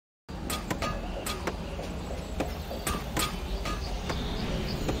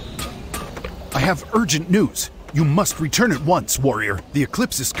have urgent news. You must return at once, warrior. The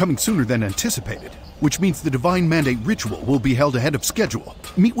eclipse is coming sooner than anticipated, which means the Divine Mandate ritual will be held ahead of schedule.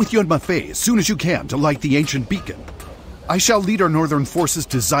 Meet with Yun Mafei as soon as you can to light the ancient beacon. I shall lead our northern forces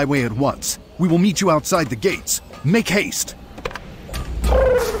to Zaiwei at once. We will meet you outside the gates. Make haste!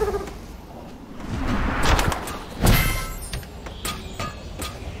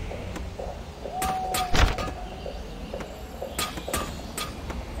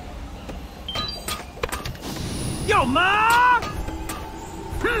 Yo, ma!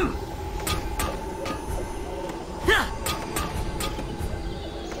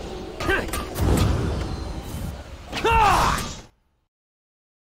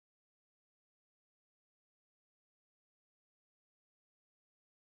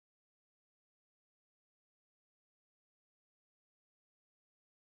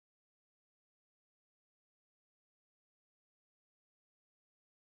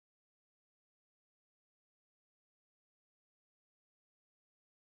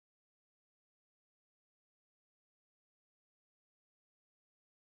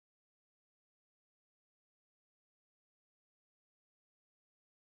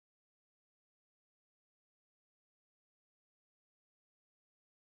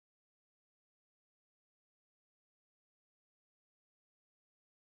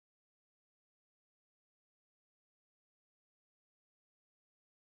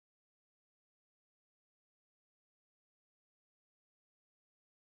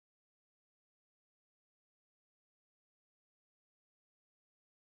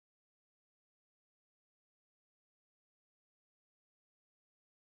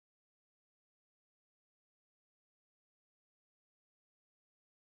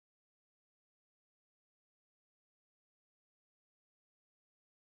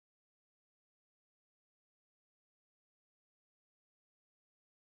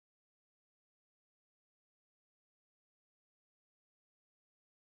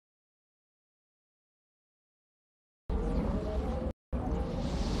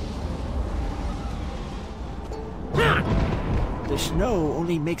 The snow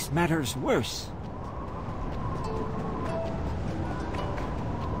only makes matters worse.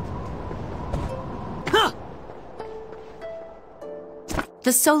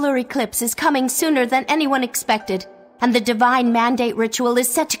 The solar eclipse is coming sooner than anyone expected, and the Divine Mandate ritual is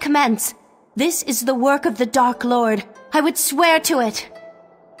set to commence. This is the work of the Dark Lord. I would swear to it.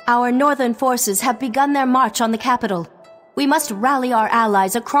 Our northern forces have begun their march on the capital. We must rally our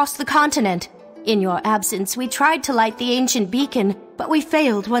allies across the continent. In your absence, we tried to light the ancient beacon, but we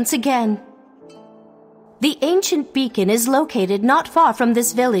failed once again. The ancient beacon is located not far from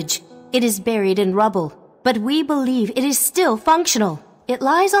this village. It is buried in rubble, but we believe it is still functional. It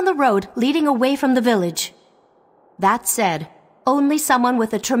lies on the road leading away from the village. That said, only someone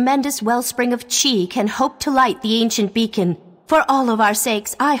with a tremendous wellspring of chi can hope to light the ancient beacon. For all of our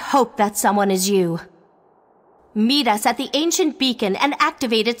sakes, I hope that someone is you. Meet us at the ancient beacon and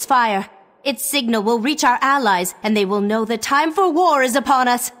activate its fire. Its signal will reach our allies, and they will know the time for war is upon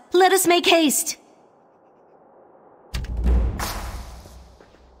us. Let us make haste!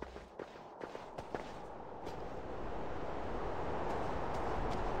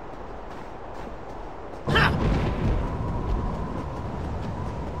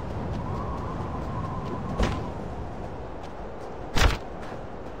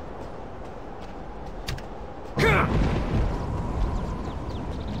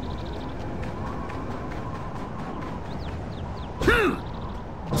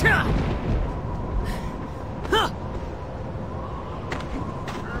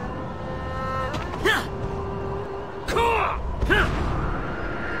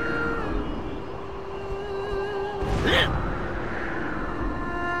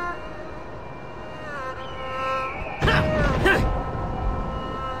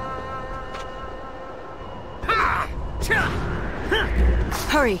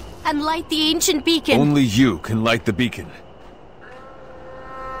 Hurry, and light the ancient beacon! Only you can light the beacon.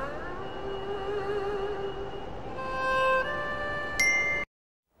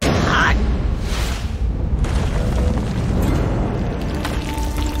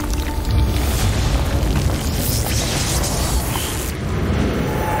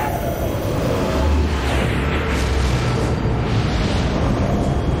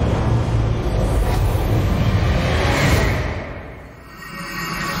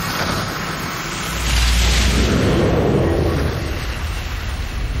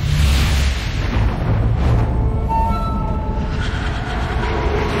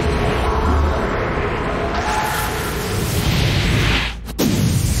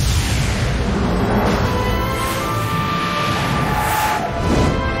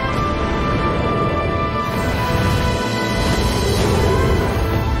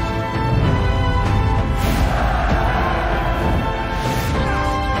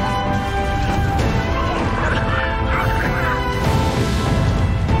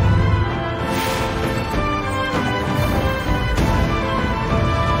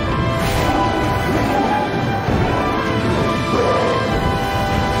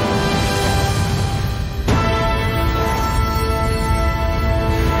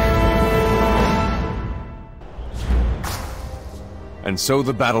 so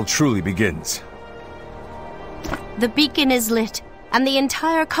the battle truly begins. The beacon is lit, and the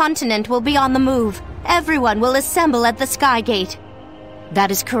entire continent will be on the move. Everyone will assemble at the Sky Gate.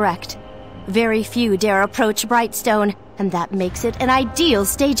 That is correct. Very few dare approach Brightstone, and that makes it an ideal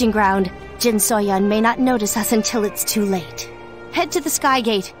staging ground. Jin Soyun may not notice us until it's too late. Head to the Sky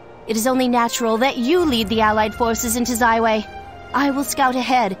Gate. It is only natural that you lead the Allied forces into Zyway. I will scout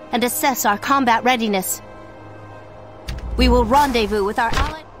ahead and assess our combat readiness. We will rendezvous with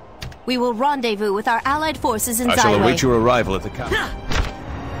our allied forces in Zyway. I shall await your arrival at the capital.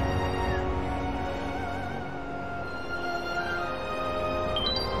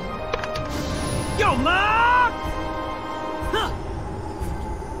 Yo, Ma! Huh.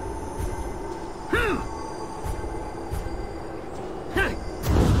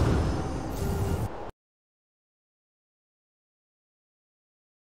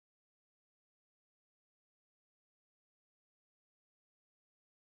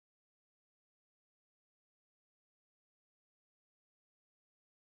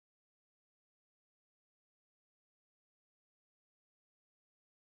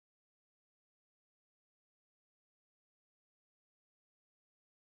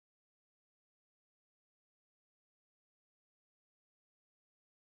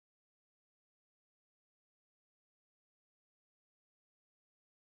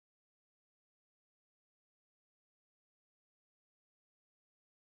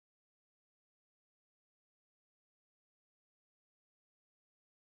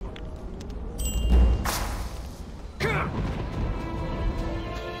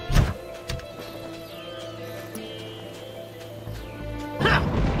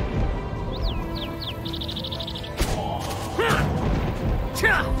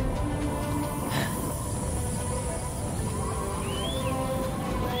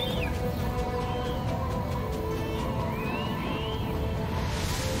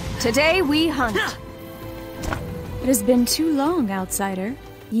 Today we hunt. It has been too long, outsider.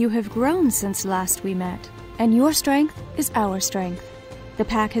 You have grown since last we met, and your strength is our strength. The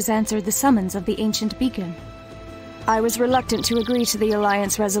pack has answered the summons of the ancient beacon. I was reluctant to agree to the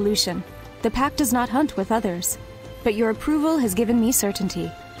Alliance resolution. The pack does not hunt with others, but your approval has given me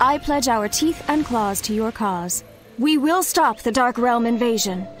certainty. I pledge our teeth and claws to your cause. We will stop the Dark Realm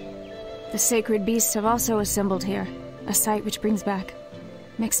invasion. The sacred beasts have also assembled here, a sight which brings back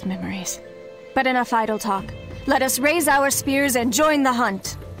mixed memories. But enough idle talk. Let us raise our spears and join the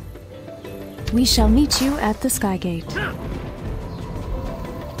hunt. We shall meet you at the Sky Gate.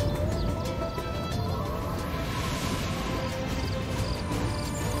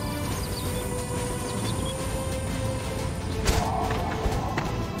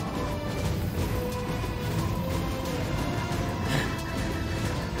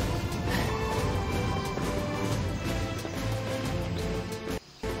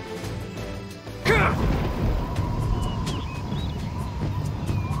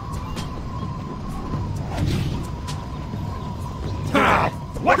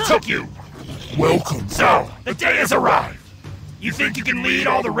 What took you? Welcome. So, the day has arrived. You think you can lead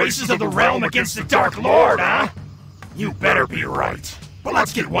all the races of the realm against the Dark Lord, huh? You better be right. But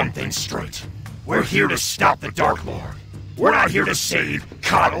let's get one thing straight. We're here to stop the Dark Lord. We're not here to save,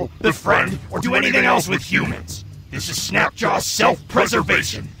 coddle, befriend, or do anything else with humans. This is Snapjaw's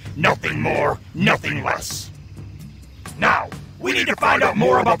self-preservation. Nothing more, nothing less. Now, we need to find out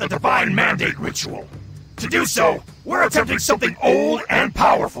more about the Divine Mandate Ritual. To do so, we're attempting something old and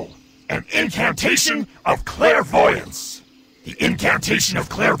powerful. An incantation of clairvoyance. The incantation of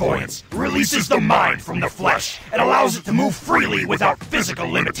clairvoyance releases the mind from the flesh and allows it to move freely without physical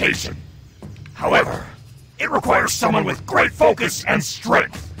limitation. However, it requires someone with great focus and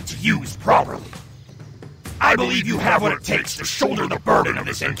strength to use properly. I believe you have what it takes to shoulder the burden of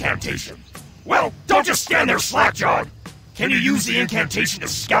this incantation. Well, don't just stand there slack-jawed. Can you use the incantation to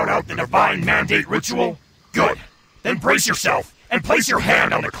scout out the Divine Mandate Ritual? Good. Then brace yourself and place your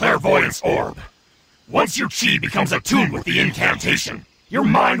hand on the clairvoyance orb. Once your chi becomes attuned with the incantation, your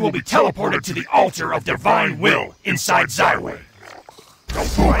mind will be teleported to the altar of divine will inside Zyway. Don't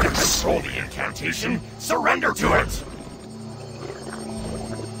try to control the incantation. Surrender to it.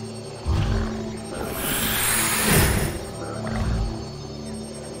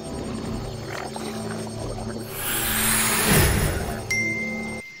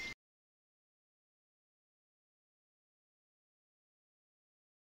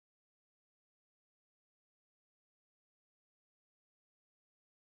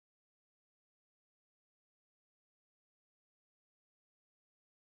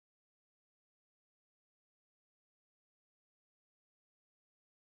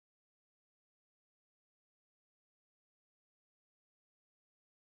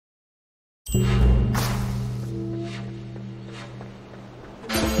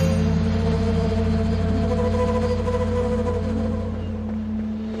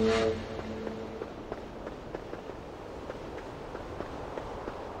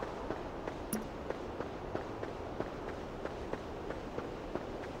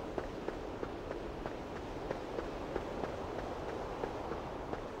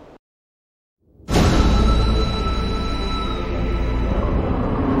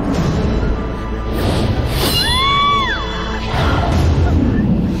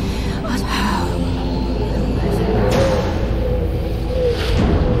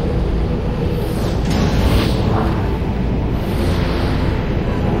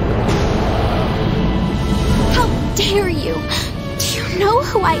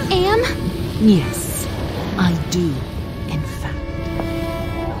 Who I am? Yes, I do, in fact.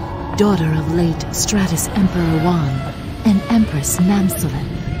 Daughter of late Stratus Emperor Wan and Empress Namsulin.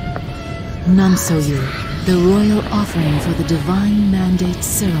 Namsoyu, the royal offering for the Divine Mandate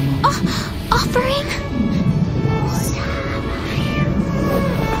ceremony. Offering?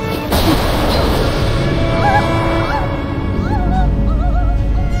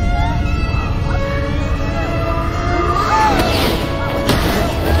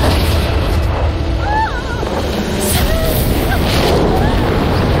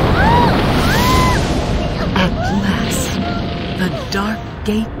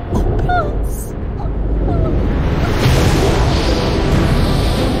 Gate opens.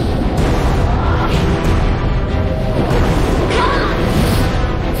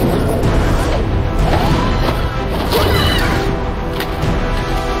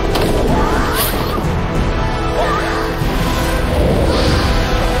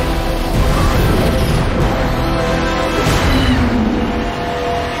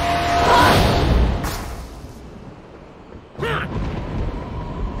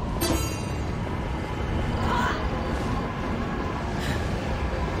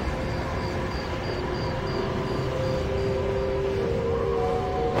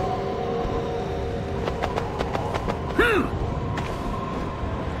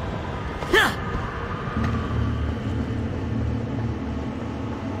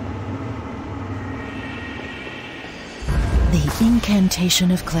 The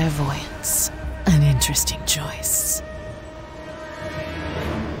incantation of clairvoyance. An interesting choice.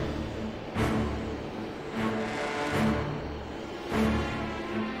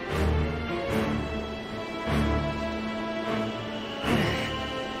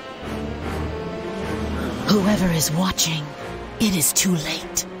 Whoever is watching, it is too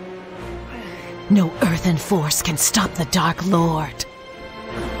late. No earthen force can stop the Dark Lord.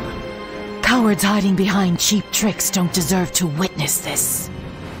 Cowards hiding behind cheap tricks don't deserve to witness this.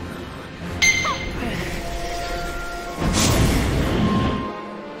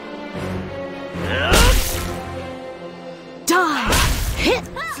 Die! Hit!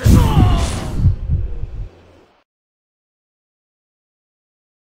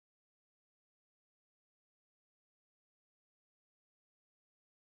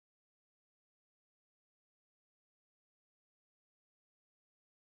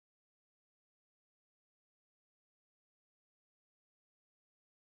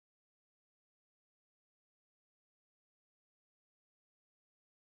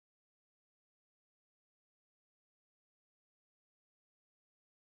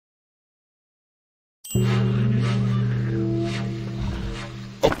 A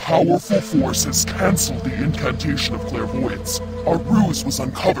powerful force has cancelled the incantation of clairvoyance. Our ruse was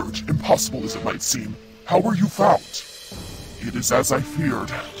uncovered, impossible as it might seem. How were you found? It is as I feared.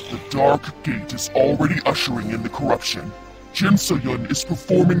 The Dark Gate is already ushering in the corruption. Jin So-yun is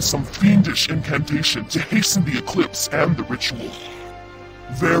performing some fiendish incantation to hasten the eclipse and the ritual.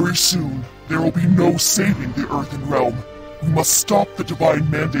 Very soon, there will be no saving the Earthen Realm. We must stop the Divine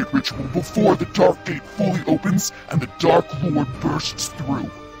Mandate ritual before the Dark Gate fully opens and the Dark Lord bursts through.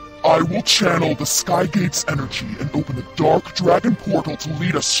 I will channel the Sky Gate's energy and open the Dark Dragon Portal to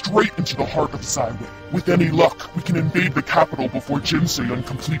lead us straight into the heart of Zyway. With any luck, we can invade the capital before Jin So-yun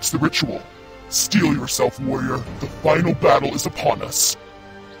completes the ritual. Steel yourself, warrior. The final battle is upon us.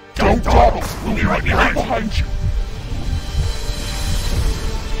 Don't dawdle! We'll be right behind you!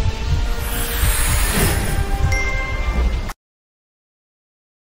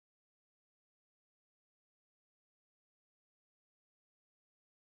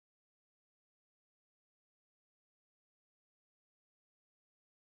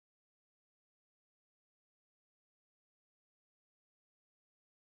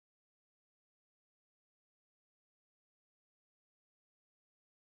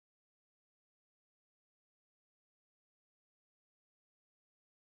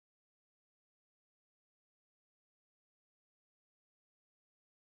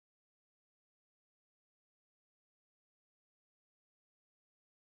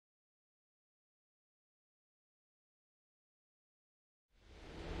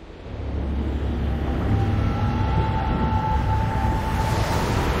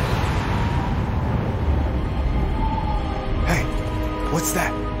 What's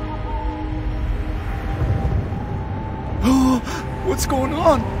that? Oh, what's going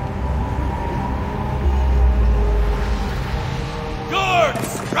on?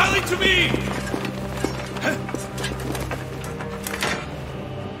 Guards! Rally to me!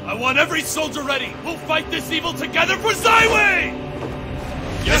 I want every soldier ready! We'll fight this evil together for Zyway!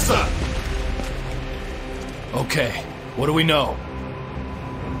 Yes, sir! Okay, what do we know?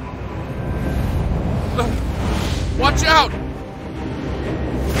 Watch out!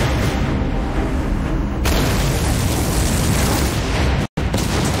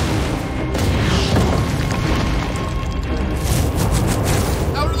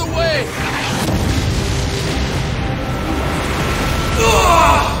 Out of the way!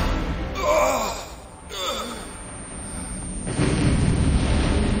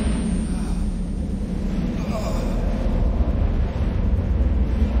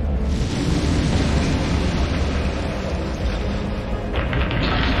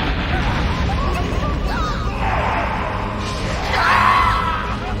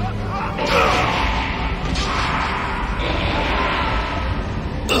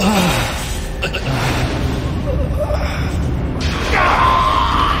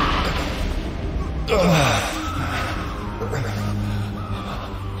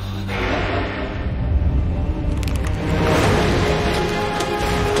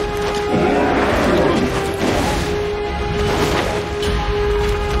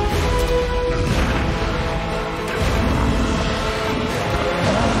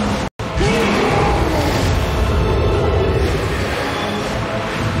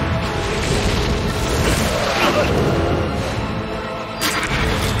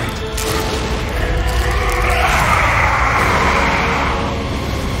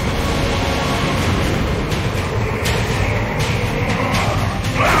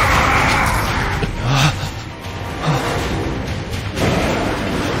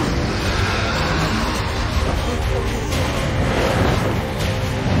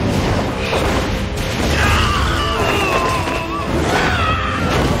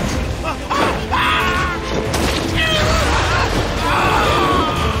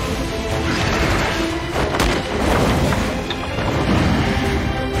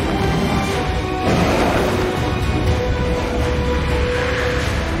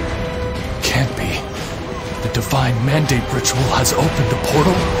 Divine Mandate ritual has opened a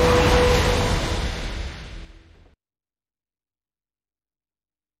portal?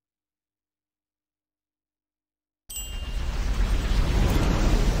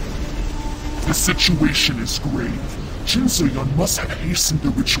 The situation is grave. Jin So-yun must have hastened the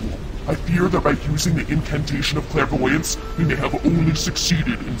ritual. I fear that by using the incantation of clairvoyance, we may have only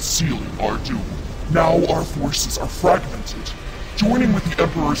succeeded in sealing our doom. Now our forces are fragmented. Joining with the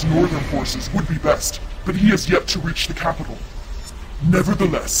Emperor's northern forces would be best, but he has yet to reach the capital.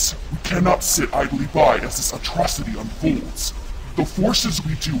 Nevertheless, we cannot sit idly by as this atrocity unfolds. The forces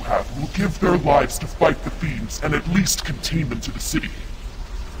we do have will give their lives to fight the fiends and at least contain them to the city.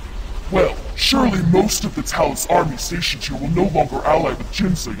 Well, surely most of the Taoist army stationed here will no longer ally with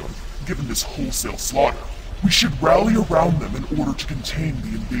Jin So-yun, given this wholesale slaughter. We should rally around them in order to contain the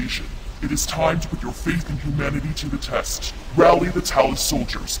invasion. It is time to put your faith in humanity to the test. Rally the Taoist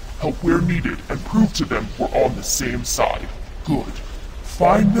soldiers, help where needed, and prove to them we're on the same side. Good.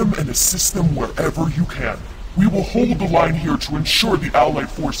 Find them and assist them wherever you can. We will hold the line here to ensure the Allied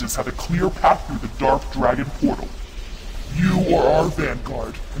forces have a clear path through the Dark Dragon portal. You are our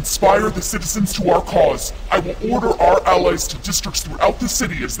vanguard. Inspire the citizens to our cause. I will order our allies to districts throughout the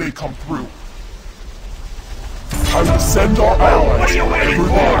city as they come through. I will send our allies. What are you waiting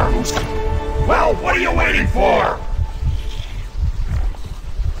for? Well, what are you waiting for?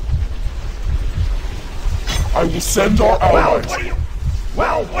 I will send our allies.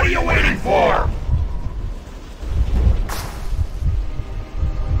 What are you waiting for?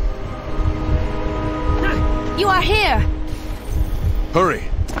 You are here! Hurry!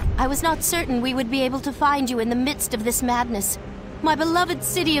 I was not certain we would be able to find you in the midst of this madness. My beloved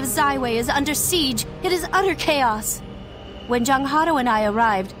city of Zyway is under siege. It is utter chaos. When Janghado and I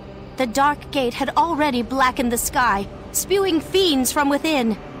arrived, the Dark Gate had already blackened the sky, spewing fiends from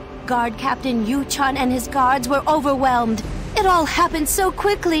within. Guard Captain Yu Chun and his guards were overwhelmed. It all happened so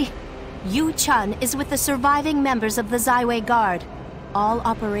quickly. Yu Chun is with the surviving members of the Zyway Guard. All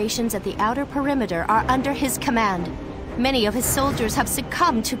operations at the outer perimeter are under his command. Many of his soldiers have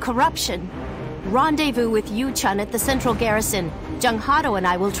succumbed to corruption. Rendezvous with Yu Chun at the central garrison. Janghado and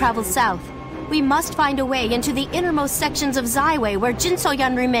I will travel south. We must find a way into the innermost sections of Zyway where Jin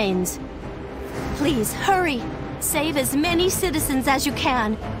So-yun remains. Please, hurry! Save as many citizens as you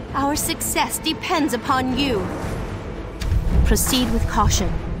can. Our success depends upon you. Proceed with caution.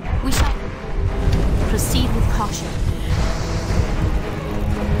 We shall proceed with caution.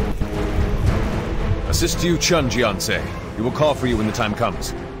 Assist you, Chun Jianse. We will call for you when the time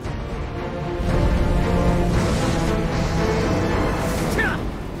comes.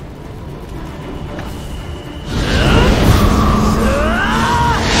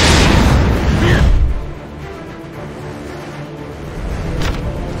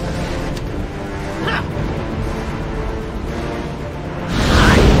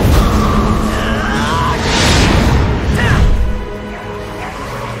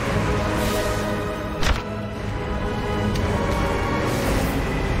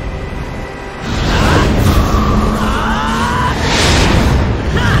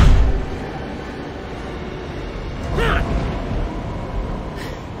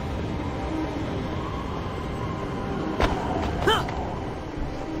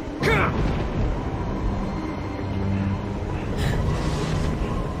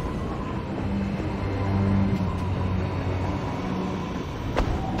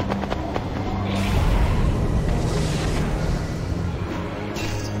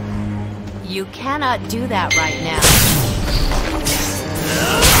 You cannot do that right now.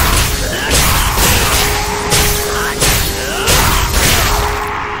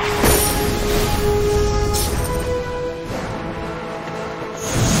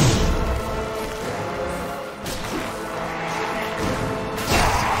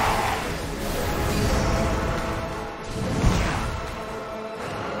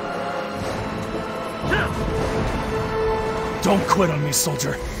 Don't quit on me,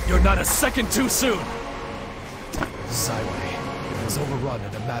 soldier. You're not a second too soon. Zyway, it was overrun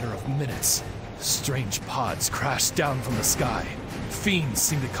in a matter of minutes. Strange pods crashed down from the sky. Fiends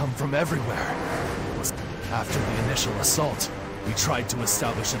seemed to come from everywhere. It was after the initial assault. We tried to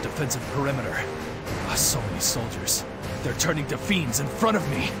establish a defensive perimeter. So many soldiers. They're turning to fiends in front of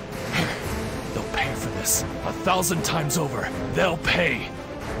me. They'll pay for this 1,000 times over. They'll pay.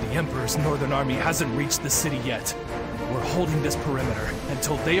 The Emperor's Northern Army hasn't reached the city yet. We're holding this perimeter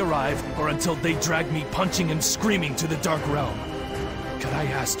until they arrive or until they drag me punching and screaming to the Dark Realm. Could I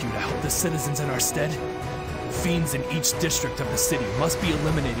ask you to help the citizens in our stead? Fiends in each district of the city must be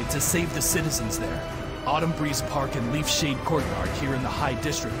eliminated to save the citizens there. Autumn Breeze Park and Leaf Shade Courtyard here in the High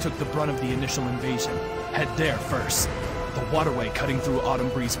District took the brunt of the initial invasion. Head there first. The waterway cutting through Autumn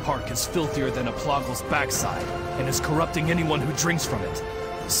Breeze Park is filthier than a Plogle's backside and is corrupting anyone who drinks from it.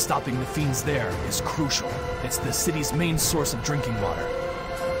 Stopping the fiends there is crucial. It's the city's main source of drinking water.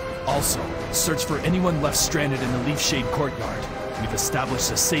 Also, search for anyone left stranded in the Leaf Shade Courtyard. We've established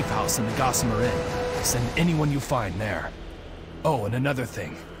a safe house in the Gossamer Inn. Send anyone you find there. Oh, and another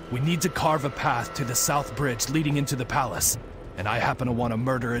thing. We need to carve a path to the South Bridge leading into the palace. And I happen to want to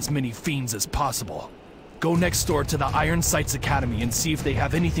murder as many fiends as possible. Go next door to the Iron Sights Academy and see if they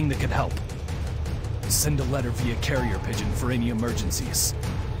have anything that could help. Send a letter via carrier pigeon for any emergencies.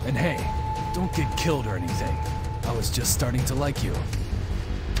 And hey, don't get killed or anything. I was just starting to like you.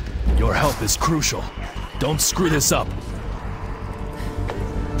 Your help is crucial. Don't screw this up.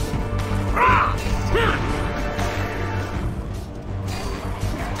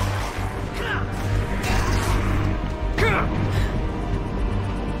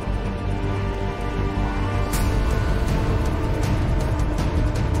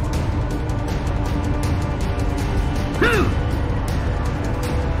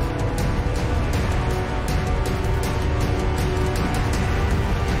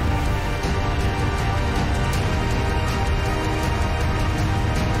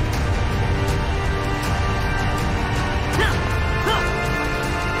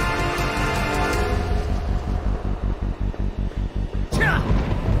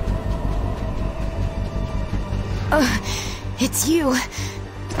 It's you.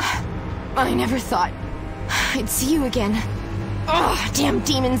 I never thought I'd see you again. Oh, damn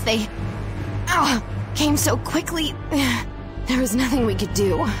demons, they came so quickly. There was nothing we could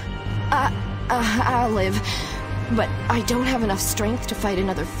do. I'll live, but I don't have enough strength to fight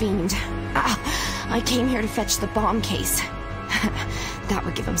another fiend. I came here to fetch the bomb case. That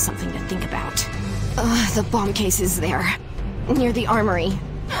would give him something to think about. The bomb case is there, near the armory.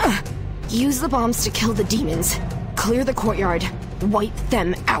 Use the bombs to kill the demons. Clear the courtyard. Wipe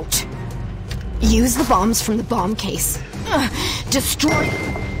them out. Use the bombs from the bomb case. Destroy...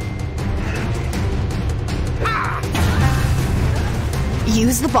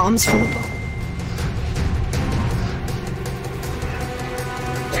 Use the bombs from the...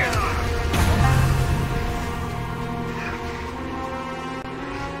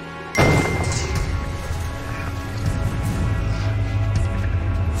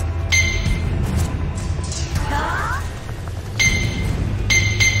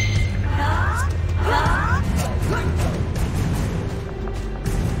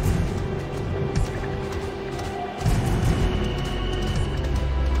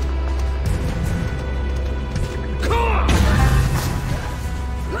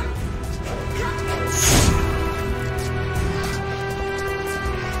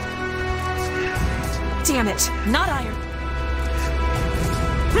 Damn it, not iron.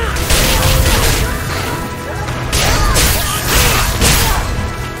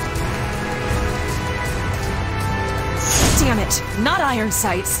 Damn it, not iron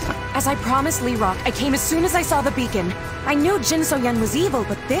sights. As I promised Lee Rock, I came as soon as I saw the beacon. I knew Jin So-yen was evil,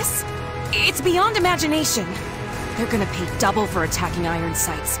 but this? It's beyond imagination. They're gonna pay double for attacking iron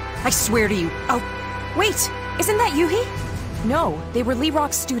sights. I swear to you. Oh, wait, isn't that Yuhi? No, they were Lee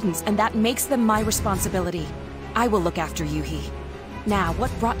Rock's students, and that makes them my responsibility. I will look after Yuhi. Now, what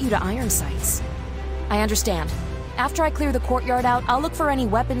brought you to iron sights? I understand. After I clear the courtyard out, I'll look for any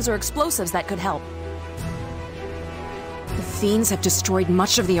weapons or explosives that could help. The fiends have destroyed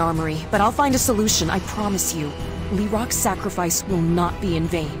much of the armory, but I'll find a solution, I promise you. Lee Rock's sacrifice will not be in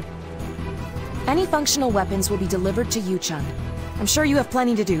vain. Any functional weapons will be delivered to Yu-chan. I'm sure you have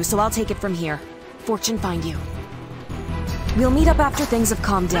plenty to do, so I'll take it from here. Fortune find you. We'll meet up after things have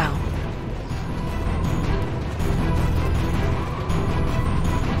calmed down.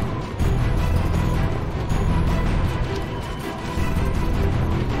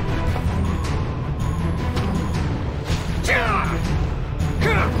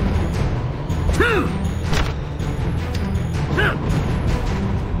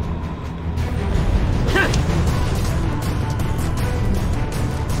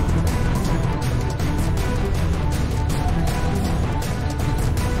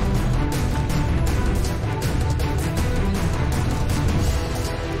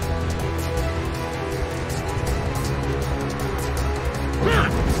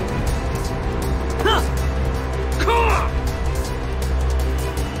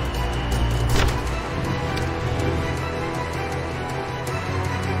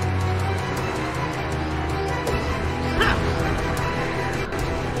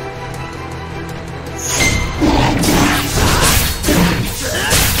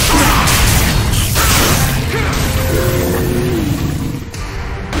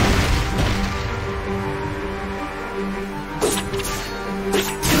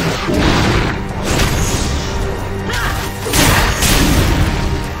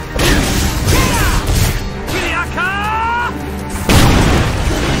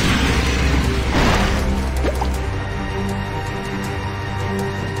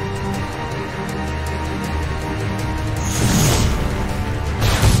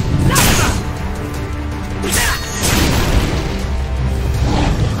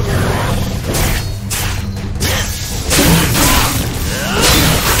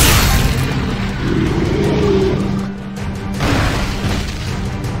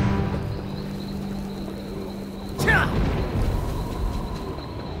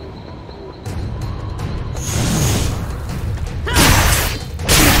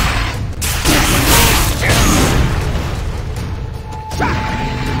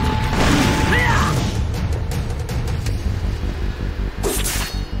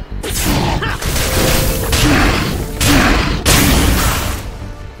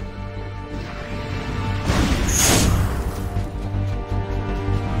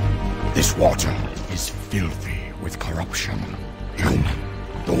 This water is filthy with corruption. Human,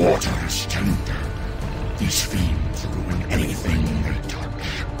 the water is tainted. These fiends ruin anything they touch.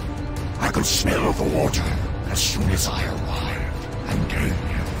 I could smell the water as soon as I arrived and came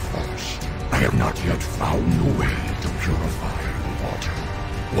here first. I have not yet found a way to purify the water.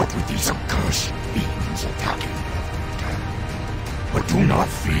 What with these accursed fiends attacking every turn. But do not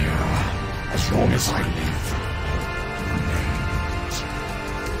fear. As long as I live,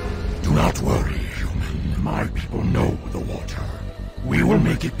 do not worry, human. My people know the water. We will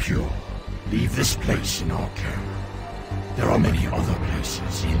make it pure. Leave this place in our care. There are many other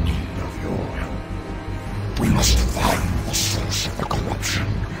places in need of your help. We must find the source of the corruption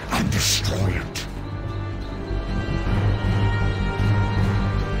and destroy it.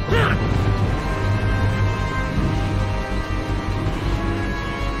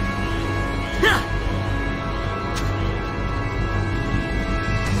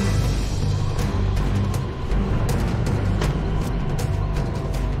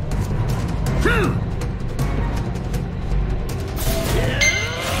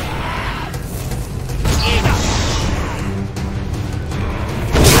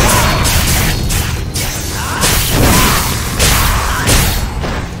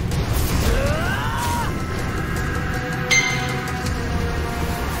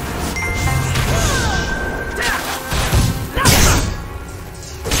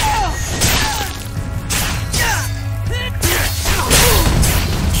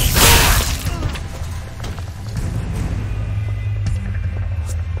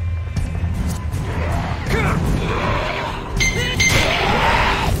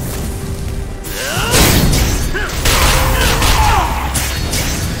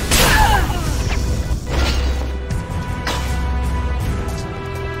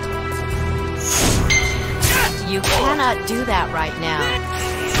 not do that right now.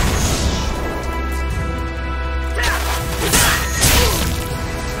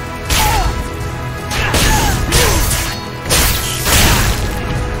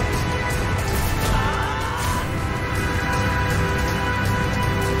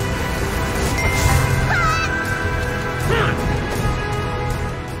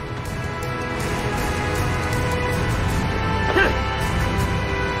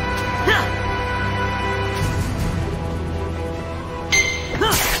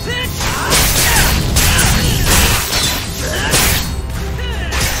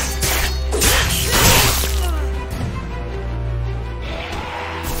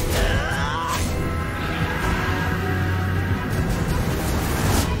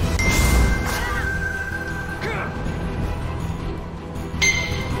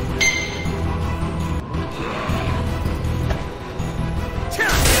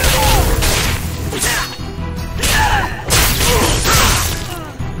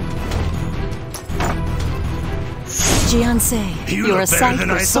 Jiansei, you're a sight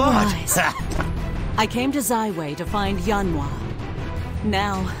for sore eyes. thought. I came to Zaiwei to find Yanhua.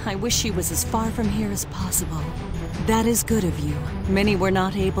 Now, I wish she was as far from here as possible. That is good of you. Many were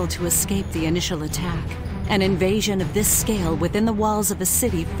not able to escape the initial attack. An invasion of this scale within the walls of a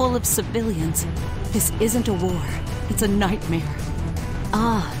city full of civilians. This isn't a war. It's a nightmare.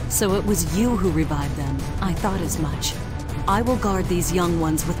 Ah, so it was you who revived them. I thought as much. I will guard these young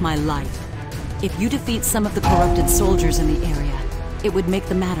ones with my life. If you defeat some of the corrupted soldiers in the area, it would make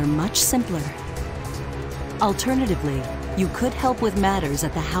the matter much simpler. Alternatively, you could help with matters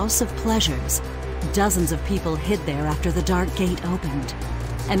at the House of Pleasures. Dozens of people hid there after the Dark Gate opened.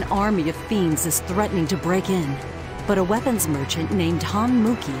 An army of fiends is threatening to break in, but a weapons merchant named Han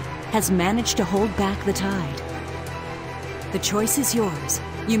Muki has managed to hold back the tide. The choice is yours.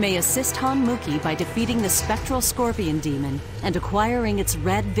 You may assist Han Muki by defeating the Spectral Scorpion Demon and acquiring its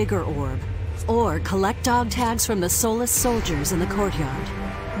red Vigor Orb, or collect dog tags from the soulless soldiers in the courtyard.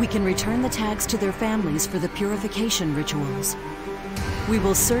 We can return the tags to their families for the purification rituals. We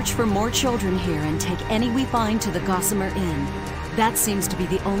will search for more children here and take any we find to the Gossamer Inn. That seems to be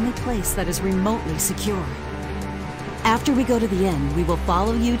the only place that is remotely secure. After we go to the inn, we will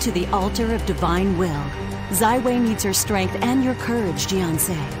follow you to the Altar of Divine Will. Zaiwei needs her strength and your courage,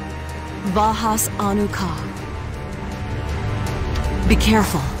 Jiansei. Vahas Anu Ka. Be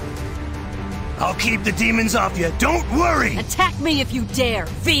careful. I'll keep the demons off you, don't worry! Attack me if you dare,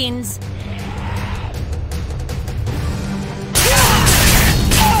 fiends!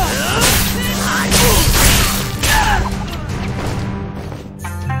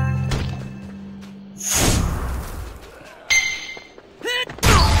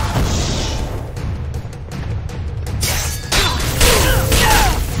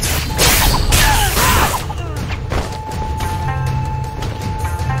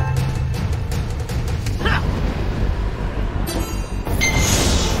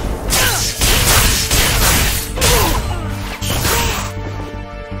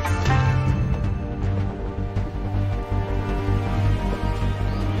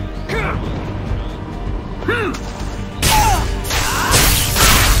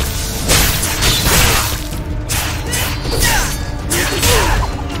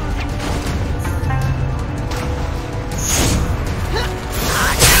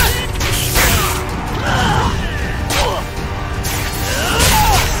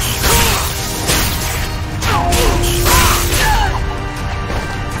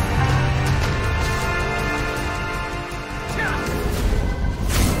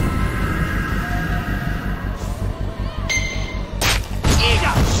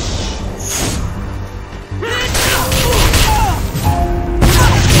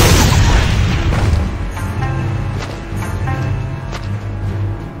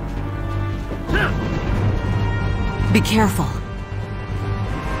 Be careful.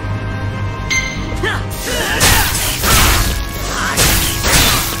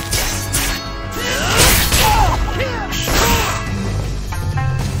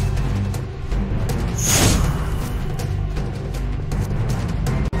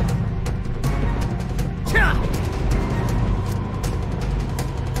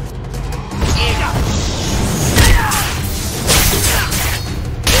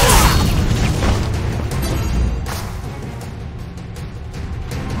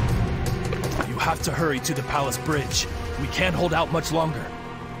 To hurry to the palace bridge. We can't hold out much longer.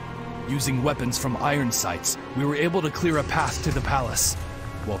 Using weapons from iron sights, we were able to clear a path to the palace.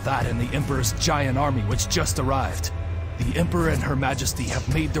 Well, that and the Emperor's giant army which just arrived. The Emperor and Her Majesty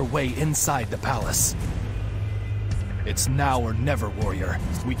have made their way inside the palace. It's now or never, warrior.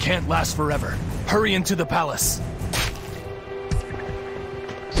 We can't last forever. Hurry into the palace.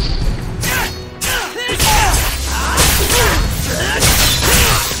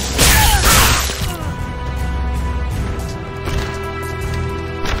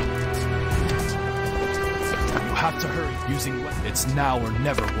 now or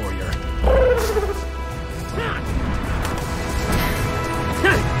never, warrior.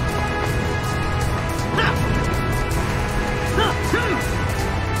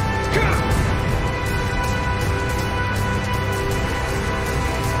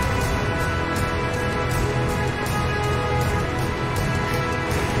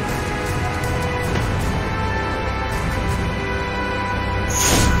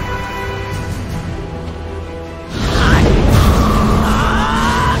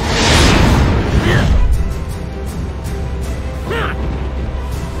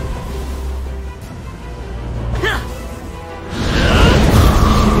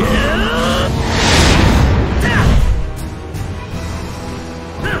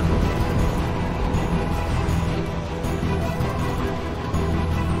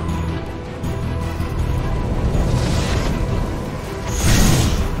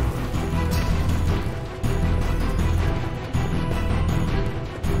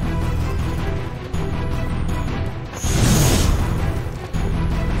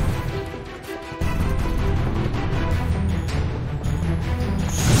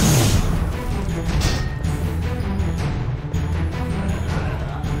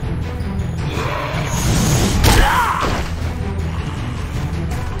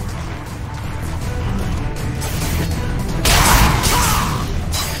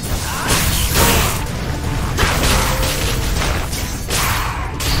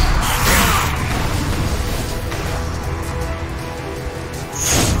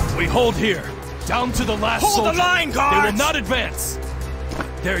 Hold here. Down to the last soldier. Hold the line, guards! They will not advance.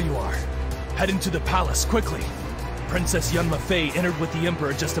 There you are. Head into the palace, quickly. Princess Yunma Fei entered with the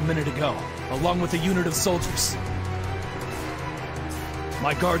Emperor just a minute ago, along with a unit of soldiers.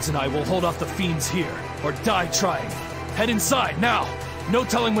 My guards and I will hold off the fiends here, or die trying. Head inside, now! No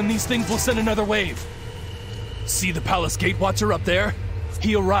telling when these things will send another wave. See the palace gate watcher up there?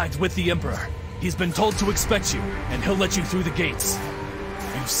 He arrived with the Emperor. He's been told to expect you, and he'll let you through the gates.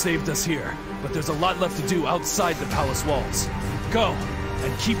 You've saved us here, but there's a lot left to do outside the palace walls. Go,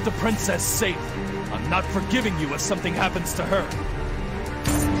 and keep the princess safe. I'm not forgiving you if something happens to her.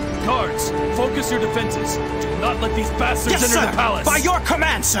 Guards, focus your defenses. Do not let these bastards enter the palace. By your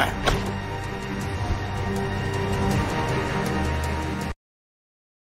command, sir!